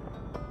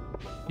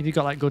 If you've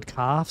got like good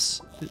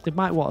calves, they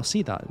might want to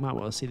see that. They might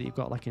want to see that you've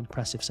got like an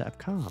impressive set of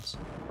calves.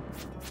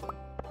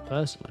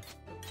 Personally,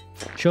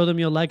 show them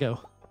your Lego.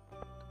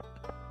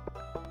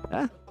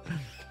 Yeah.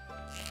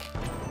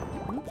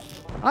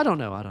 I don't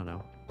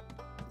know.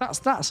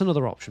 That's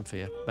another option for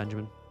you,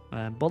 Benjamin.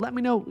 But let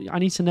me know. I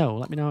need to know.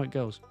 Let me know how it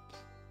goes.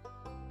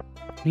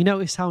 You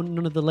notice how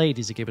none of the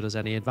ladies are giving us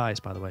any advice,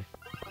 by the way,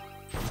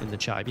 in the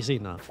chat. Have you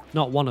seen that?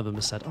 Not one of them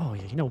has said, "Oh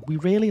yeah, you know, we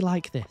really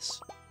like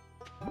this.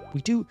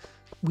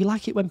 We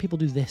like it when people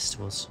do this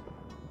to us."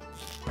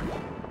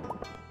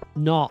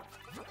 Not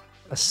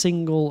a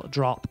single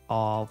drop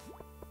of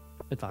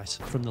advice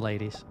from the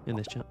ladies in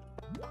this chat.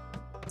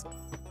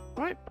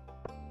 Right?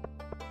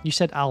 You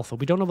said alpha.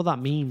 We don't know what that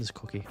means,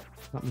 Cookie.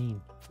 What does that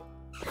mean?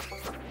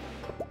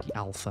 The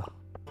alpha.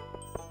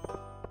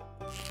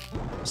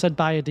 I said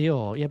buy a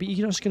Dior. Yeah, but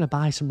you're not just going to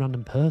buy some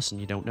random person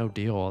you don't know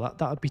Dior.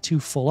 That would be too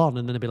full on,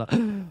 and then it'd be like,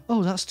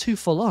 oh, that's too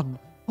full on.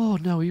 Oh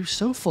no, he was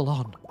so full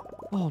on.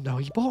 Oh no,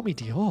 he bought me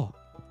Dior.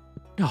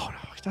 No,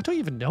 I don't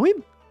even know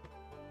him.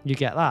 You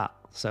get that,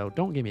 so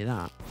don't give me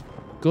that.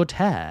 Good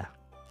hair.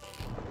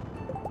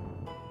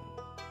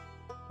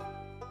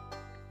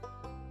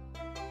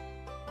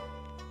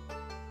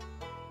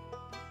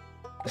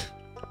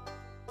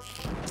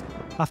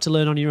 Have to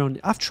learn on your own.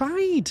 I've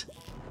tried.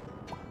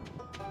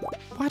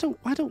 Why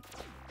don't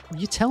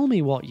you tell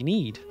me what you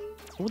need?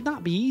 Wouldn't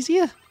that be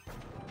easier?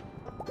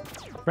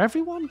 For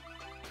everyone?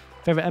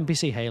 Favorite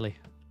NPC, Haley.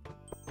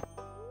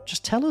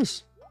 Just tell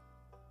us.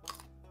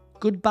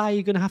 Goodbye,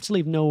 you're going to have to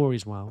leave. No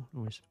worries, wow.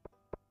 No worries.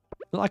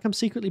 Look like I'm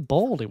secretly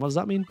balding. What does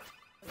that mean?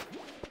 I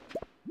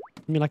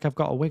mean like I've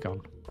got a wig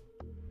on.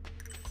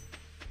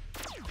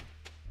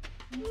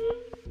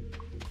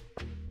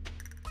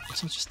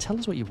 So just tell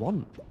us what you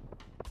want.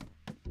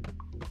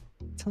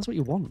 Tell us what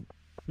you want.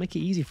 Make it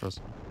easy for us.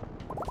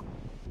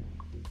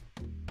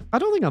 I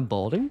don't think I'm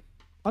balding.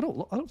 I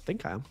don't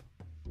think I am.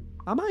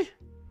 Am I?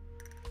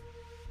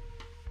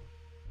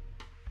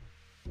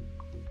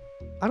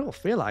 I don't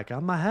feel like I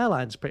am. My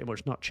hairline's pretty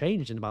much not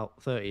changed in about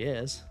 30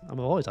 years. I've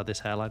always had this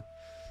hairline.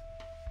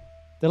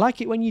 They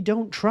like it when you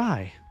don't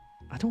try.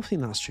 I don't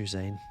think that's true,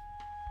 Zane.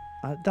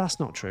 That's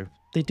not true.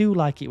 They do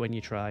like it when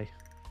you try.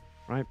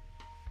 Right?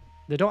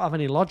 They don't have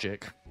any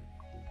logic.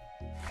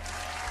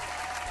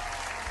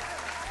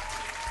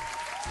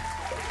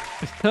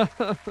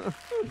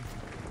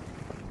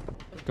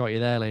 Got you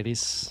there,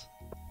 ladies.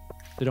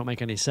 They don't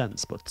make any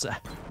sense, but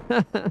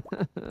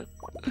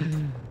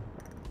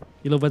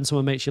you love when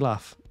someone makes you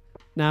laugh.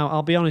 Now,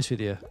 I'll be honest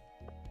with you.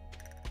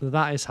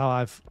 That is how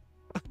I've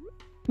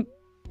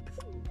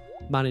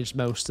managed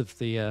most of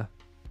the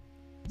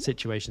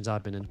situations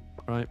I've been in,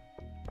 right?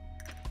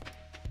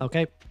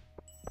 Okay?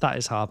 That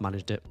is how I've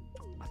managed it.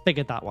 I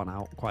figured that one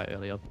out quite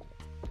early on.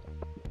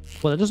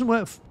 Well, it doesn't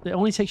work. It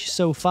only takes you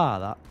so far,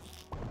 that.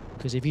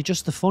 Because if you're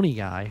just the funny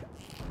guy,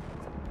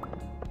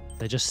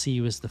 they just see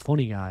you as the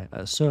funny guy.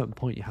 At a certain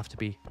point, you have to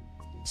be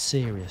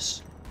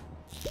serious.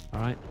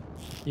 Alright?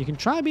 You can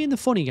try being the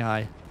funny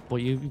guy, but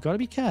you've got to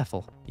be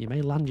careful. You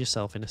may land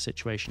yourself in a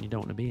situation you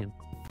don't want to be in.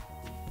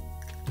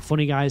 The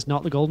funny guy is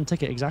not the golden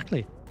ticket,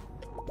 exactly.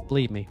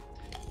 Believe me.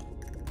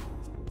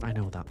 I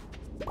know that.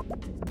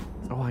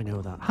 Oh, I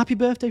know that. Happy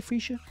birthday,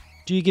 Freesia.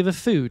 Do you give her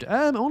food?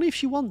 Only if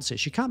she wants it.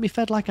 She can't be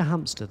fed like a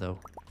hamster, though.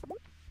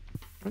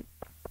 Right?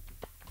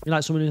 You're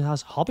like someone who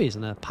has hobbies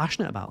and they're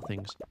passionate about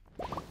things.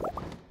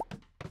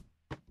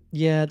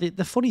 Yeah,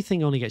 the funny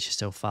thing only gets you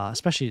so far.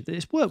 Especially,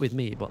 it's worked with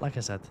me, but like I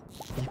said,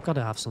 you've got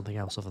to have something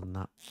else other than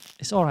that.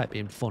 It's alright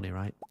being funny,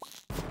 right?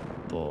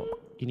 But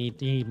you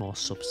need more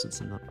substance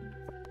than that.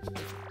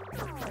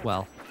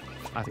 Well,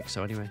 I think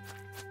so anyway.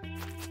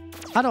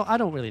 I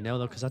don't really know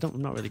though, because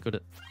I'm not really good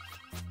at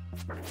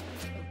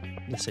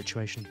this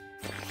situation.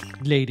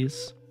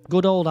 Ladies.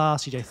 Good old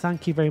RCJ.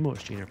 Thank you very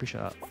much, Gina.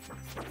 Appreciate that.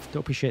 Don't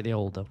appreciate the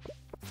old though.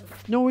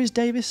 No worries,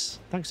 Davis.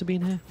 Thanks for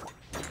being here.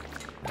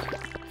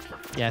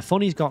 Yeah,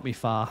 funny's got me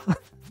far.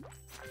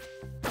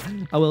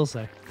 I will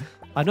say.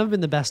 I've never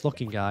been the best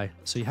looking guy,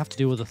 so you have to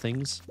do other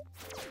things.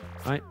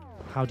 Right?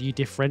 How do you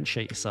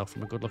differentiate yourself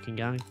from a good looking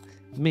guy?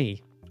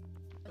 Me?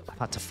 I've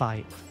had to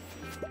fight.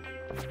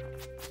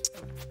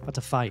 I've had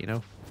to fight, you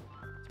know?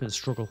 It's been a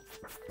struggle.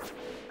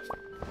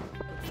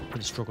 It's been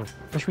a struggle.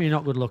 Especially when you're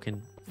not good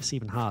looking, it's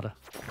even harder.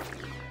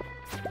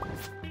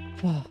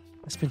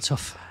 It's been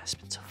tough. It's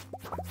been tough.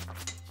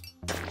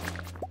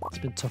 It's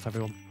been tough,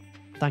 everyone.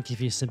 Thank you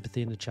for your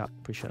sympathy in the chat.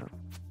 Appreciate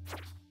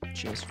it.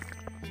 Cheers.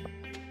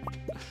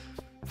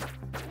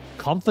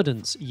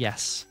 Confidence.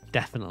 Yes,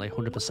 definitely.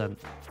 100%.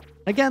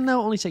 Again, though,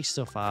 it only takes you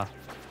so far.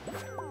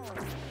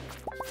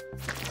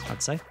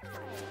 I'd say.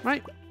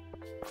 Right?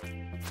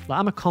 Like,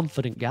 I'm a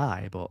confident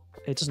guy, but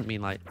it doesn't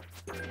mean, like,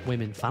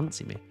 women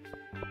fancy me.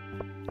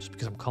 Just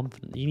because I'm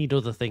confident. You need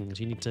other things.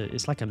 You need to...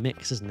 It's like a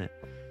mix, isn't it?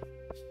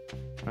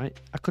 Right?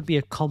 I could be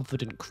a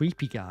confident,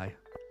 creepy guy.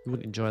 You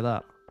wouldn't enjoy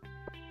that.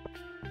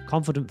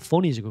 Confident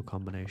funny is a good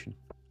combination.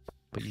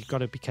 But you've got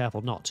to be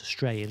careful not to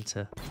stray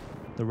into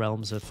the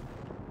realms of...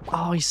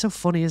 Oh, he's so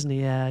funny, isn't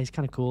he? Yeah, he's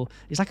kind of cool.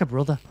 He's like a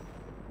brother.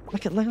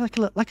 Like a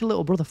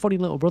little brother, funny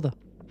little brother.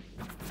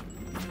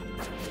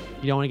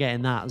 You don't want to get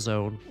in that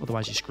zone,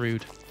 otherwise you're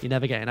screwed. You're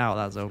never getting out of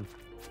that zone.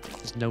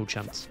 There's no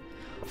chance.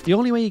 The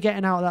only way you're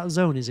getting out of that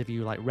zone is if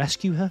you, like,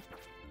 rescue her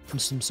from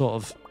some sort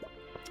of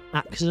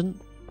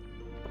accident.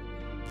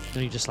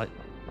 And you just, like,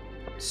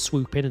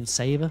 swoop in and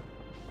save her.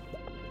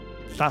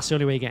 That's the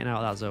only way you're getting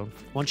out of that zone.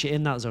 Once you're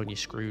in that zone, you're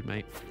screwed,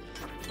 mate.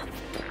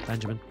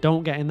 Benjamin,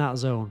 don't get in that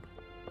zone.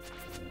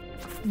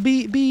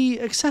 Be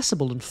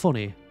accessible and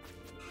funny,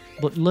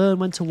 but learn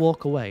when to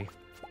walk away,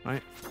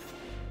 right?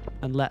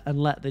 And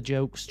let the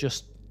jokes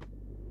just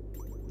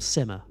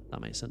simmer.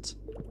 That makes sense.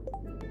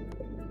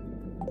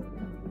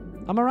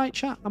 Am I right,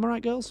 chat? Am I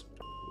right, girls?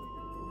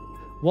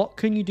 What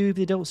can you do if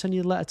they don't send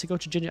you the letter to go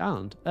to Ginger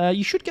Island?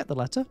 You should get the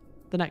letter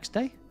the next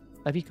day.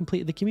 Have you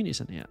completed the community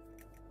centre yet?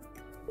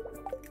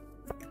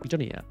 You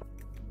done it yet?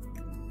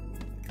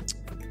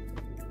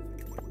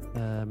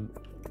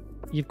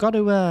 You've got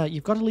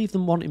to leave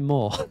them wanting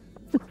more.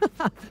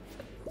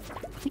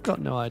 I've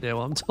got no idea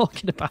what I'm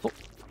talking about.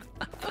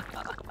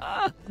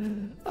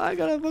 I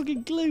got a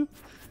fucking clue.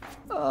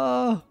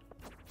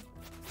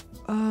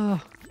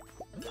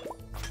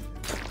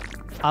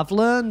 I've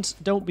learned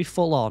don't be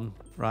full on,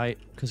 right?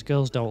 Because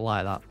girls don't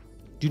like that.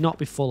 Do not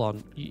be full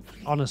on.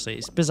 Honestly,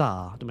 it's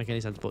bizarre. Don't make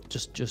any sense. But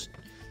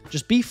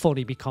just be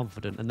funny, be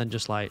confident, and then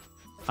just like,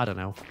 I don't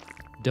know,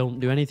 don't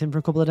do anything for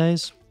a couple of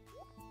days.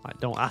 Like,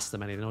 don't ask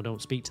them anything or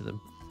don't speak to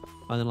them.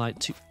 And then like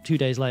two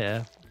days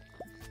later,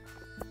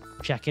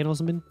 check in or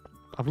something.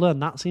 I've learned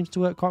that seems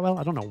to work quite well.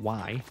 I don't know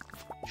why.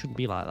 It shouldn't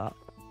be like that.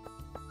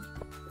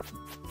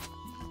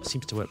 It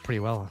seems to work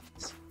pretty well.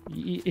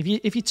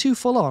 If you're too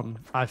full on,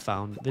 I've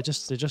found they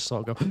just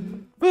sort of go,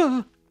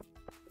 ah!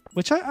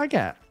 Which I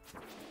get.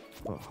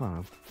 But I don't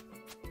know.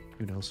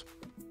 Who knows?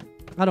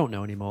 I don't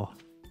know anymore.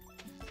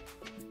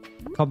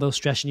 Combo's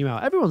stressing you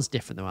out. Everyone's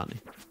different though, aren't they?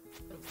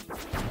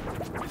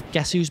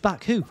 Guess who's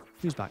back? Who?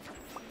 Who's back?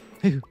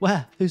 Who?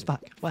 Where? Who's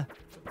back? Where?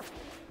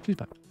 Who's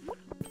back?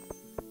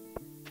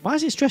 Why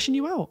is it stressing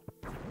you out?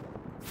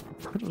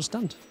 I don't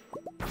understand.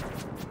 I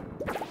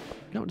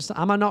don't understand.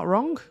 Am I not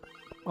wrong?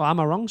 Or am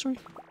I wrong, sorry?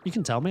 You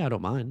can tell me, I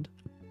don't mind.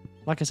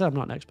 Like I said, I'm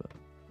not an expert.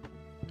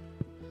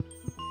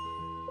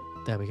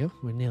 There we go.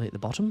 We're nearly at the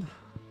bottom.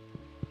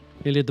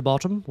 Nearly at the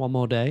bottom. One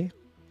more day.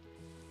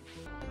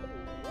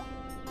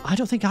 I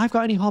don't think I've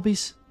got any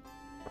hobbies.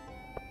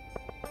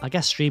 I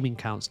guess streaming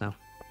counts now.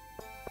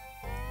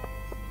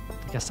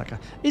 I guess that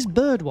counts. Is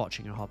bird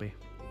watching a hobby?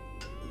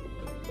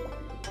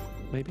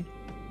 Maybe.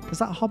 Is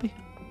that a hobby?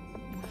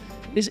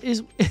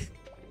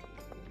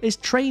 Is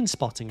train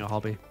spotting a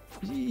hobby?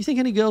 You think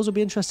any girls would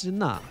be interested in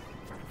that?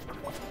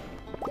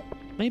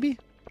 Maybe?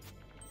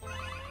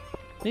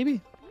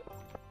 Maybe?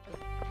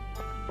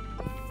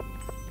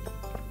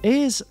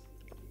 Is...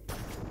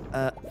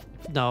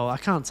 no, I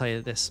can't tell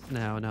you this.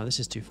 No, this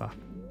is too far.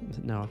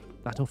 No,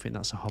 I don't think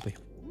that's a hobby.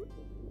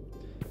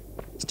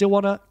 Still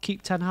want to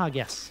keep Ten Hag?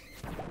 Yes.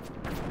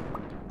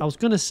 I was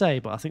going to say,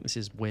 but I think this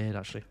is weird,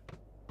 actually.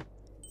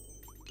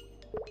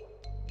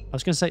 I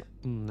was going to say...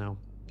 no.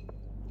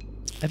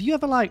 Have you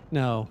ever, like...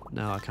 No,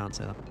 I can't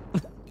say that.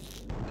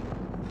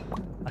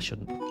 I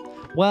shouldn't.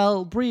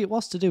 Well, Brie,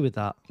 what's to do with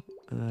that?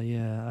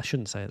 Yeah, I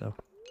shouldn't say it, though.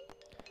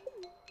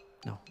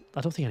 No,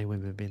 I don't think any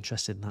women would be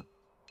interested in that.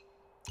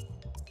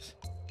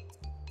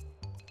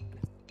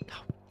 No.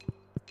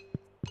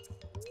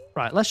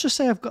 Right, let's just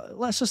say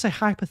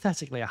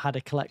hypothetically I had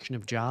a collection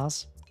of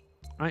jars,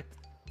 right?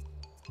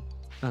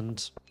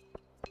 And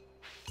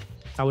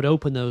I would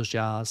open those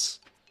jars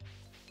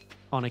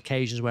on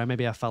occasions where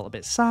maybe I felt a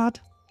bit sad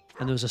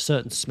and there was a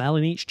certain smell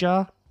in each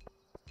jar.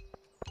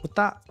 Would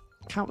that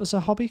count as a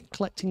hobby,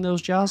 collecting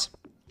those jars?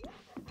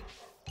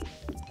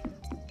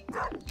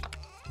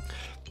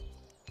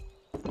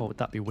 Or would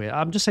that be weird?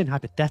 I'm just saying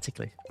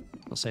hypothetically.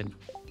 I'm not saying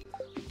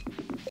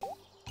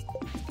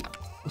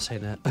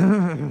that.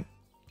 I'm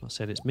not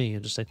saying it's me.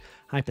 I'm just saying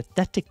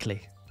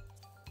hypothetically.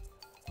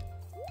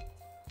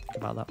 Think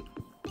about that.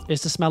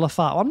 Is the smell of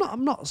fart? Well,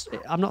 I'm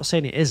not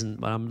saying it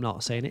isn't, but I'm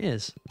not saying it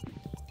is.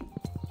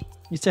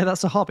 You say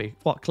that's a hobby?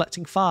 What,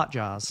 collecting fart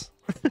jars?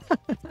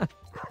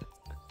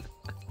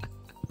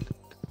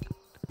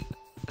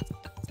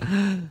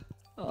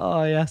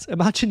 Oh, yes.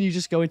 Imagine you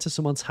just go into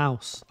someone's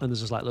house and there's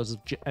just like loads of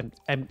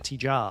empty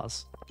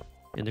jars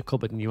in the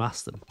cupboard and you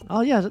ask them,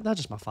 oh, yeah, they're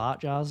just my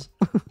fart jars.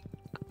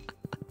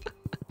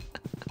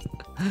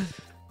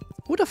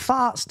 Would a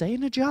fart stay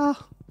in a jar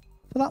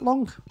for that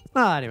long?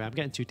 Anyway, I'm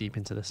getting too deep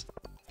into this.